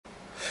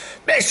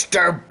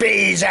Mr.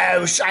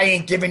 Bezos, I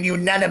ain't giving you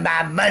none of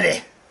my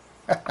money.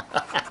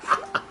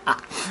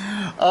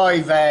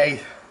 Oy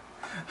vey.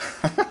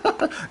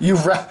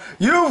 You've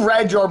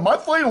read your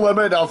monthly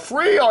limit of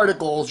free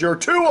articles, your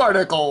 2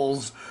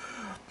 articles.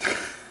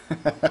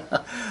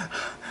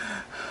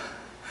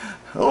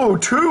 Oh,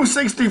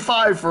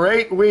 $2.65 for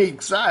 8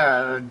 weeks.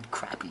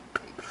 Crappy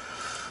paper.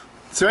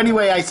 So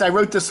anyway, I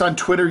wrote this on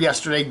Twitter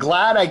yesterday.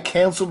 Glad I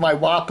canceled my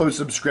WAPO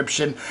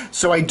subscription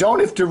so I don't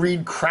have to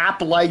read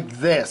crap like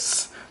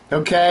this.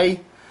 Okay?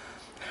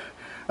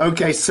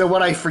 Okay, so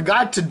what I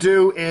forgot to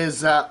do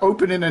is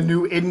open in a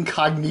new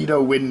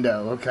incognito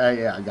window.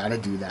 Okay, yeah, I gotta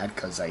do that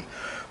because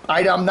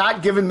I'm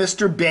not giving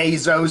Mr.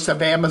 Bezos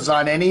of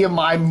Amazon any of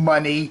my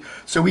money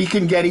so he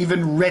can get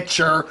even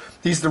richer.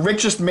 He's the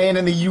richest man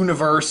in the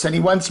universe, and he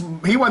wants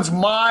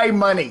my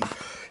money.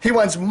 He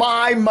wants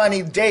my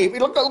money, Dave.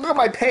 Look at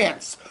my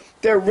pants.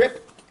 They're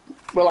ripped.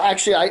 Well,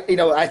 actually,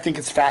 I think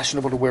it's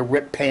fashionable to wear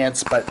ripped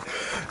pants, but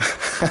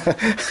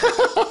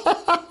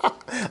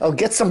oh,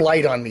 get some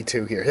light on me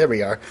too here. Here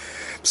we are.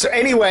 So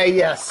anyway,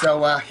 yeah.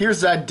 So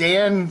here's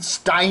Dan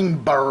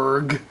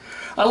Steinberg.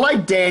 I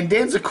like Dan.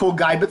 Dan's a cool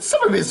guy, but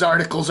some of his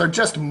articles are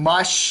just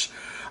mush.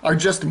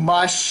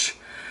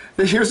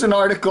 Here's an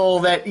article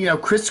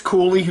that, Chris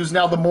Cooley, who's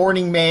now the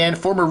morning man,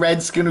 former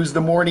Redskin, who's the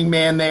morning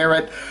man there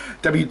at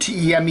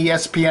WTEM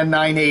ESPN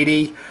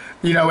 980,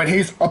 and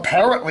he's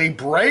apparently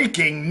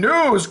breaking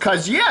news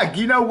because, yeah,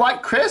 you know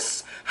what?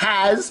 Chris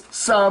has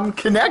some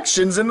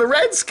connections in the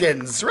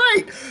Redskins,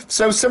 right?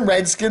 So some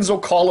Redskins will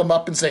call him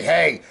up and say,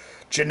 hey,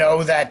 do you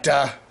know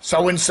that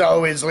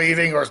so-and-so is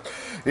leaving? Or,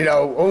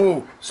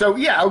 oh. So,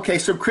 yeah, okay,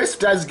 so Chris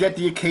does get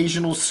the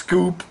occasional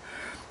scoop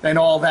and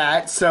all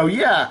that. So,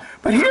 yeah.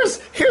 But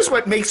here's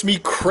what makes me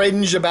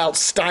cringe about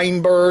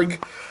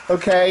Steinberg,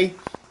 okay?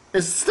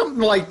 Is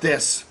something like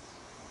this.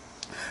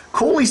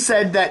 Cooley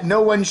said that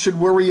no one should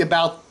worry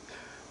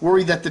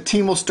that the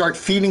team will start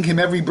feeding him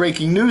every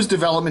breaking news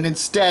development.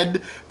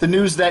 Instead, the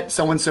news that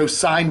so-and-so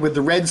signed with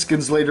the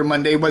Redskins later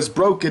Monday was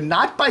broken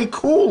not by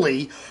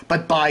Cooley,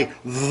 but by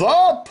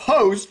the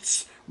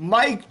Post's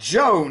Mike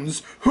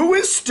Jones, who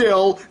is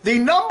still the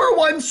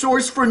 #1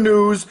 source for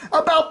news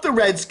about the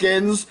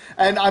Redskins.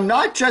 And I'm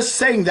not just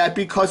saying that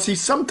because he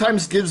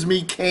sometimes gives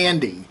me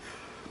candy.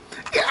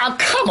 Yeah,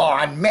 come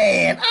on,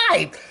 man.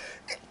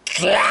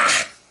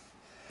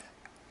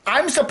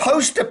 I'm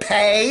supposed to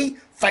pay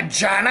for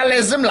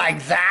journalism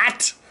like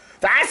that?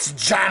 That's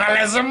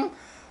journalism?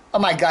 Oh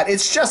my God,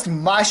 it's just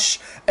mush.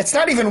 It's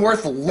not even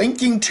worth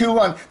linking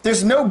to.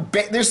 There's no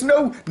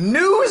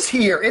news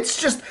here. It's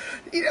just,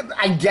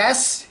 I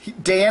guess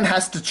Dan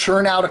has to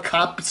churn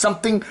out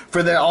something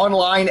for the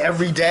online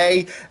every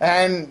day,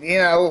 and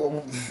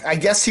I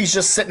guess he's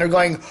just sitting there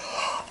going,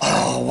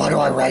 oh, what do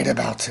I write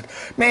about it?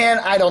 Man,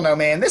 I don't know,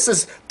 man. This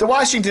is the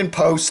Washington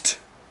Post.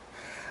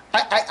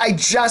 I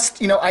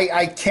just,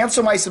 I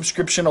canceled my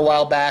subscription a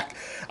while back.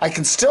 I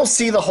can still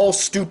see the whole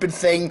stupid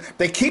thing.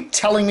 They keep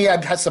telling me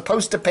I'm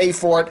supposed to pay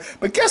for it.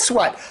 But guess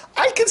what?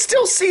 I can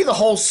still see the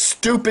whole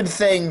stupid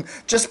thing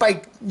just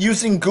by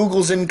using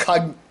Google's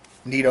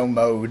incognito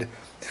mode.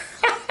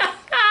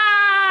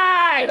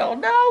 I don't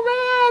know,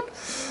 man.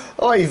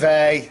 Oy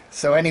vey.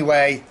 So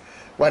anyway,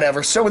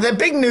 whatever. So the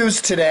big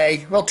news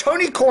today, well,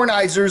 Tony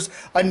Kornheiser's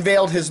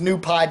unveiled his new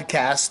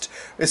podcast.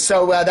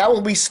 So that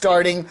will be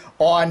starting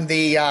on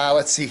the,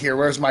 let's see here,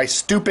 where's my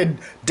stupid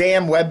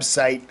damn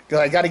website?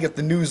 I got to get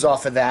the news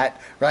off of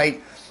that,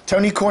 right?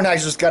 Tony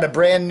Kornheiser's got a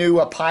brand new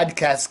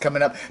podcast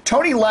coming up.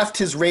 Tony left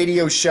his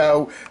radio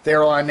show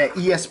there on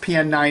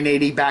ESPN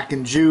 980 back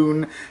in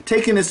June,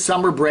 taking his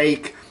summer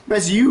break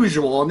as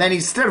usual. And then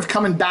instead of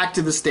coming back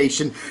to the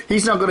station,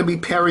 he's now going to be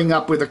pairing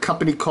up with a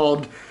company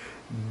called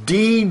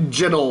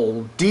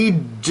Digital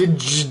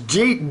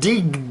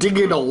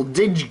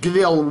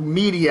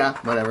Media,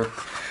 whatever.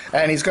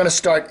 And he's going to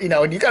start,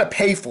 and you got to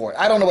pay for it.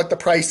 I don't know what the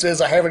price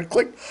is. I haven't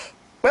clicked.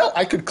 Well,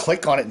 I could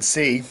click on it and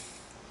see.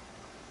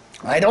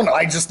 I don't know.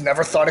 I just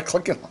never thought of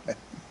clicking on it.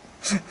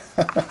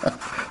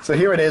 So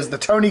here it is, the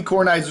Tony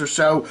Kornheiser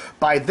Show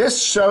by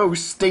This Show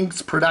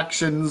Stinks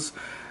Productions.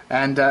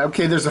 And,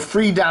 okay, there's a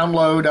free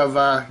download of,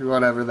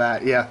 whatever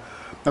that, yeah.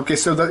 Okay,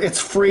 so it's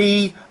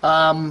free.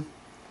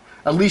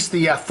 At least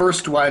the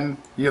first one,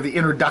 the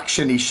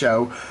introduction-y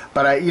show.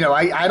 But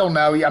I don't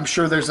know. I'm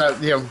sure there's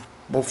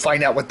we'll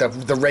find out what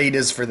the rate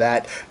is for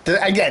that.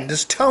 Again,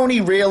 does Tony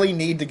really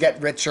need to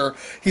get richer?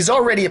 He's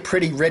already a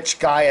pretty rich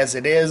guy as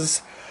it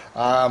is.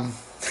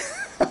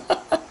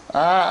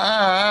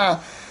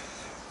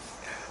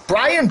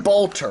 Brian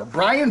Bolter.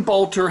 Brian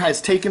Bolter has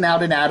taken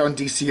out an ad on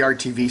DCR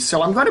TV,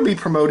 so I'm going to be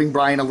promoting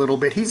Brian a little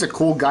bit. He's a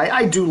cool guy.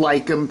 I do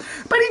like him,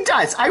 but he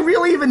does. I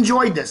really have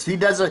enjoyed this. He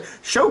does a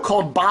show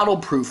called Bottle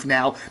Proof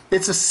now.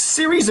 It's a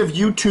series of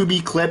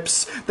YouTube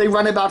clips. They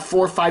run about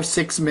 4, 5,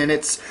 6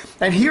 minutes,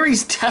 and here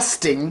he's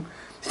taste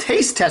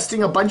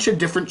testing a bunch of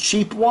different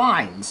cheap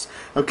wines.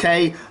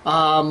 Okay,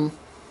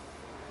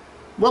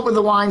 What were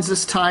the wines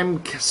this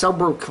time?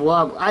 Sober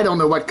Club. I don't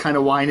know what kind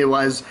of wine it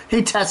was.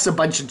 He tests a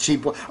bunch of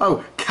cheap ones.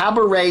 Oh,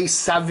 Cabernet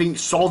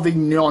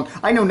Sauvignon.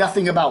 I know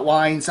nothing about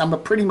wines. I'm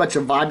pretty much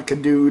a vodka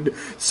dude.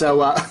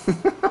 So,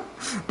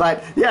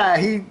 but yeah,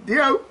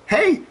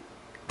 hey,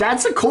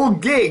 that's a cool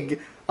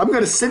gig. I'm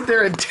going to sit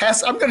there and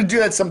test. I'm going to do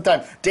that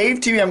sometime.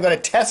 Dave TV, I'm going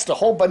to test a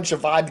whole bunch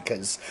of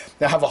vodkas.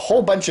 They'll have a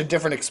whole bunch of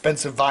different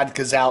expensive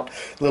vodkas out,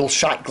 little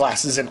shot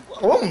glasses, and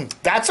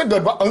that's a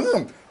good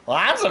one.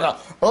 That's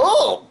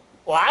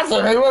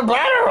an even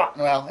better one.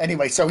 Well,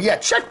 anyway, so yeah,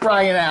 check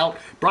Brian out.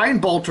 Brian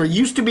Bolter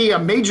used to be a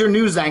major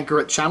news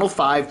anchor at Channel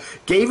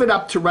 5, gave it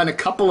up to run a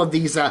couple of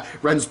these,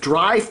 runs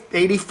Dry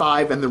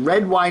 85 and the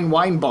Red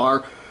Wine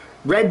Bar.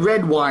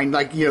 Red Wine,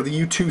 like, the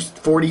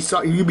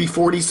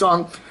UB40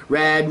 song,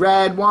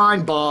 Red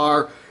Wine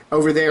Bar,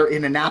 over there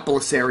in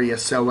Annapolis area.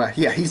 So,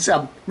 yeah, he's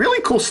really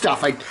cool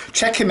stuff. I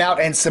check him out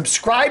and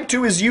subscribe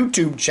to his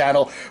YouTube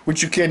channel,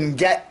 which you can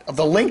get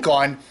the link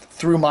on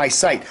through my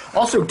site.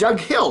 Also, Doug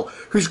Hill,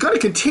 who's going to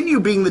continue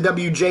being the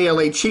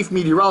WJLA chief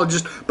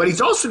meteorologist, but he's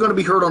also going to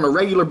be heard on a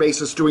regular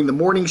basis doing the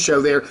morning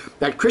show there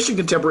at Christian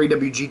Contemporary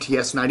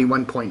WGTS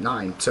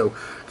 91.9. So,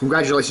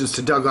 congratulations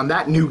to Doug on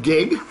that new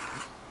gig.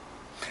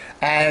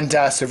 And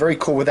so very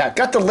cool with that.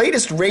 Got the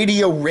latest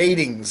radio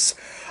ratings.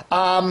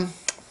 I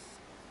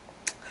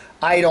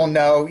don't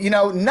know.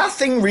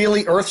 Nothing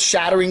really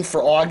earth-shattering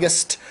for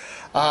August.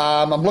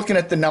 I'm looking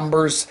at the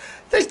numbers.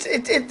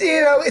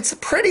 It's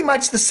pretty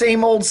much the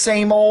same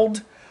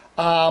old.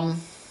 Let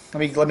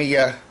me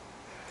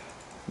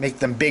make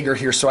them bigger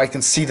here so I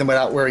can see them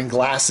without wearing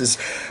glasses.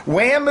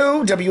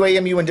 WAMU,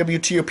 WAMU, and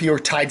WTOP are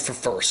tied for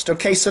first.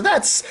 Okay, so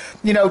that's,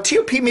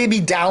 TOP may be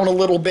down a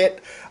little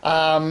bit.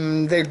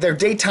 Their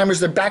daytimers,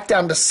 they're back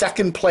down to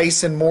second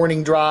place in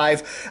morning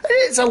drive.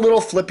 It's a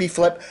little flippy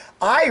flip.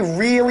 I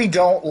really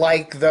don't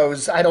like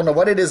those, I don't know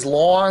what it is,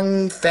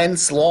 long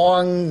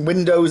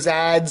Windows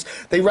ads.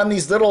 They run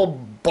these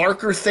little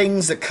barker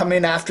things that come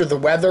in after the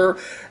weather.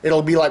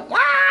 It'll be like, wah!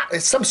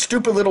 It's some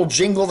stupid little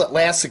jingle that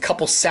lasts a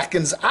couple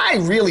seconds. I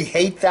really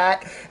hate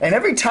that. And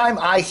every time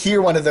I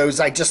hear one of those,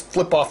 I just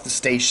flip off the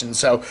station.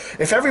 So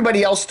if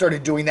everybody else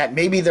started doing that,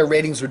 maybe their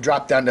ratings would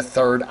drop down to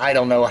third. I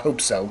don't know. I hope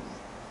so.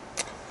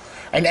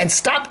 And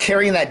stop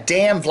carrying that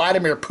damn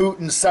Vladimir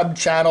Putin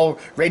sub-channel,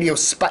 Radio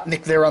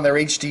Sputnik there on their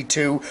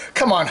HD2.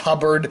 Come on,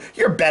 Hubbard.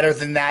 You're better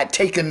than that,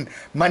 taking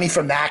money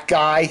from that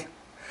guy.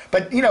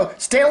 But,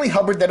 Stanley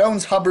Hubbard that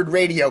owns Hubbard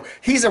Radio,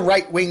 he's a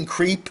right-wing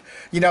creep.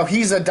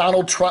 He's a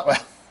Donald Trump.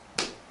 Well,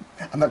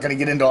 I'm not going to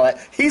get into all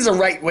that. He's a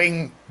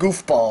right-wing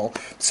goofball.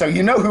 So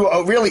you know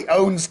who really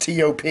owns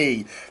TOP,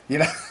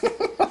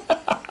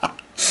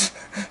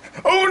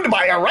 Owned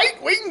by a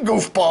right-wing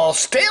goofball,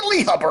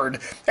 Stanley Hubbard.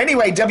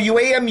 Anyway,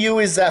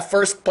 WAMU is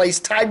first place,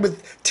 tied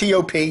with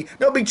TOP.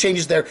 No big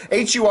changes there.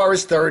 HUR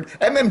is third.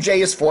 MMJ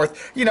is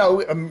fourth.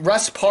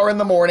 Russ Parr in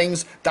the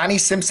mornings, Donnie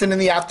Simpson in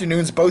the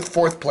afternoons, both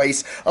fourth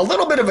place. A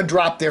little bit of a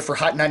drop there for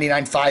Hot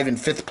 99.5 in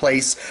fifth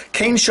place.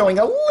 Kane showing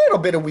a little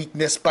bit of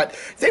weakness, but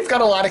they've got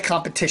a lot of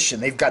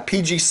competition. They've got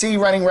PGC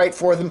running right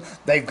for them.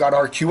 They've got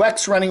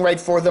RQX running right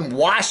for them.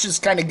 Wash is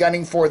kind of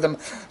gunning for them.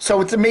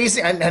 So it's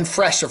amazing. And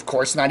Fresh, of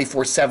course,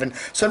 94.7.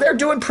 So they're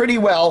doing pretty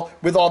well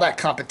with all that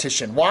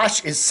competition.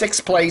 Wash is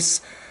sixth place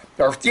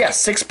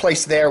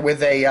there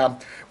with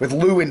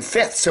Lou in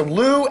fifth. So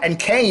Lou and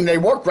Kane, they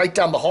work right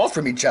down the hall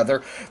from each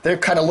other. They're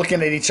kind of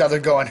looking at each other,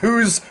 going,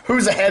 "Who's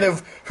ahead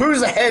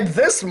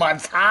this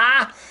month,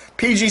 huh?"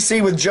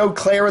 PGC with Joe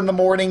Clare in the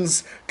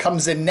mornings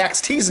comes in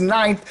next. He's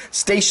ninth.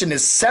 Station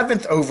is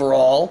seventh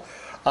overall.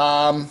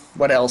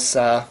 What else?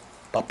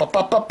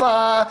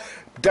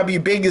 W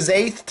Big is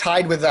 8th,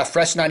 tied with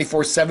Fresh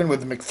 94.7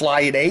 with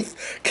McFly at 8th.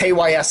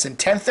 KYS in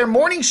 10th. Their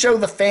morning show,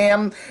 The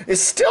Fam,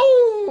 is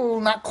still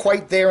not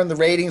quite there in the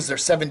ratings. They're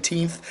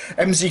 17th.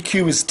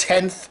 MZQ is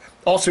 10th,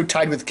 also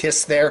tied with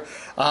KISS there.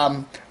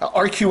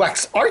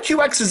 RQX.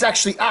 RQX is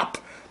actually up.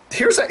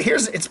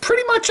 It's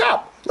pretty much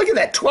up. Look at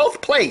that, 12th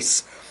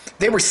place.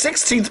 They were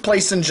 16th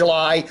place in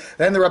July,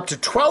 then they're up to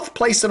 12th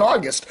place in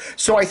August.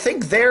 So I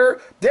think they're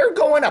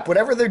going up,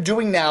 whatever they're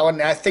doing now,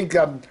 and I think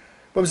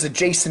what was it,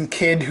 Jason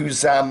Kidd,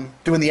 who's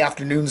doing the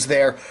afternoons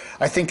there.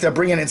 I think they're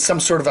bringing in some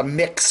sort of a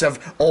mix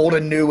of old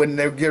and new, and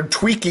they're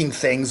tweaking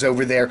things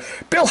over there.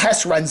 Bill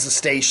Hess runs the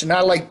station.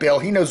 I like Bill.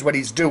 He knows what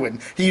he's doing.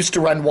 He used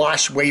to run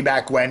Wash way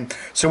back when.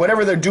 So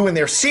whatever they're doing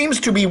there seems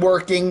to be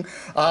working.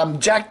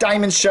 Jack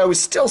Diamond's show is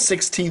still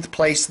 16th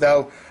place,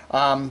 though.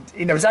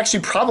 It's actually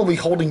probably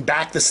holding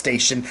back the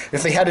station.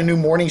 If they had a new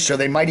morning show,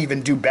 they might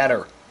even do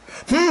better.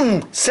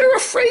 Sarah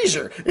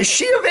Fraser, is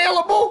she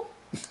available?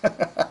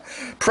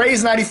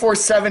 Praise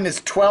 94.7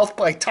 is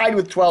 12th, tied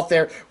with 12th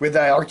there with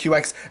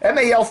RQX.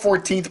 MAL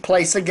 14th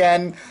place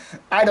again.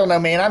 I don't know,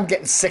 man. I'm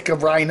getting sick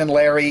of Ryan and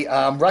Larry.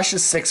 Rush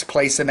is 6th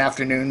place in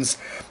afternoons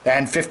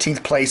and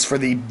 15th place for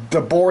the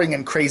boring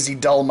and crazy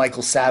dull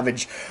Michael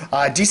Savage.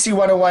 DC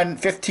 101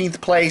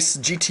 15th place,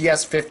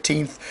 GTS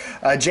 15th,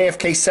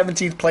 JFK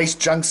 17th place,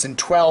 Junks in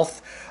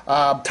 12th.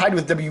 tied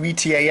with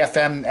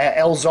WETA-FM,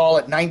 El Zal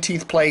at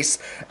 19th place,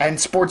 and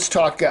Sports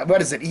Talk,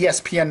 what is it,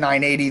 ESPN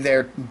 980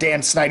 there,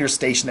 Dan Snyder's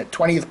station at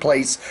 20th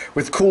place,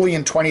 with Cooley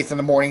in 20th in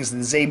the mornings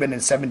and Zabin in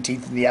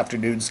 17th in the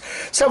afternoons.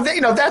 So,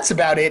 that's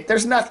about it.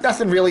 There's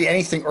nothing really,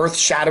 anything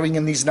earth-shattering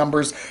in these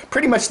numbers.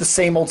 Pretty much the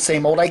same old,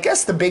 same old. I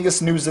guess the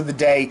biggest news of the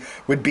day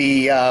would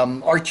be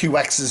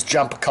RQX's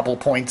jump a couple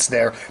points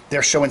there.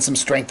 They're showing some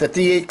strength at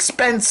the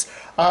expense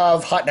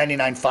of Hot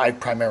 99.5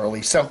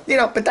 primarily. So,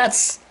 but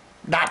that's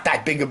not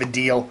that big of a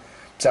deal.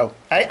 So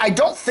I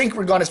don't think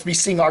we're going to be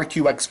seeing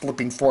RQX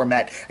flipping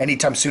format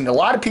anytime soon. A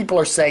lot of people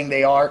are saying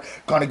they are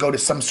going to go to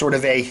some sort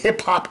of a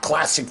hip-hop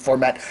classic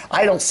format.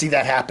 I don't see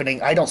that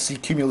happening. I don't see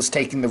Cumulus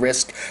taking the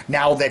risk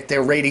now that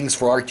their ratings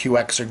for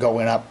RQX are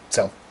going up.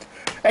 So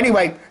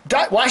anyway,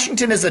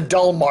 Washington is a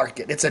dull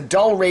market. It's a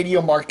dull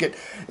radio market.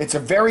 It's a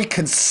very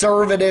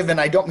conservative,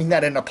 and I don't mean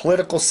that in a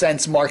political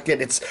sense,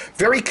 market. It's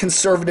very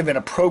conservative in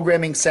a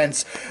programming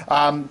sense.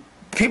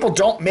 People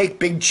don't make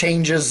big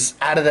changes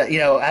out of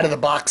the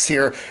box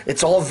here.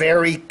 It's all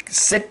very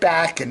sit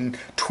back and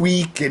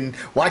tweak and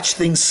watch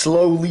things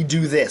slowly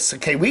do this.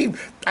 Okay,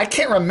 I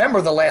can't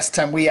remember the last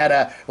time we had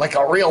a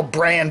real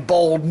brand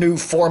bold new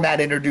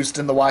format introduced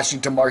in the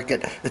Washington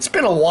market. It's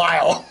been a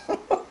while.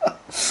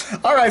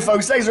 All right,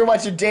 folks, thanks for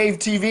watching Dave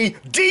TV,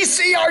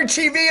 DCR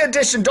TV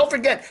edition. Don't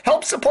forget,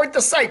 help support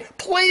the site.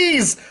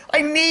 Please,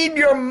 I need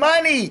your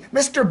money.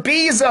 Mr.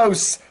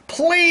 Bezos,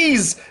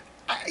 please.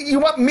 You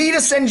want me to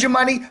send you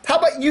money? How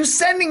about you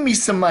sending me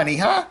some money,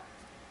 huh?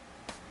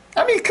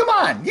 I mean, come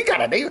on. You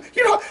gotta,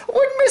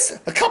 wouldn't miss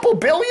a couple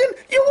billion?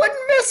 You wouldn't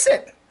miss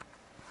it.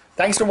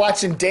 Thanks for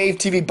watching Dave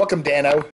TV. Book 'em, Dano.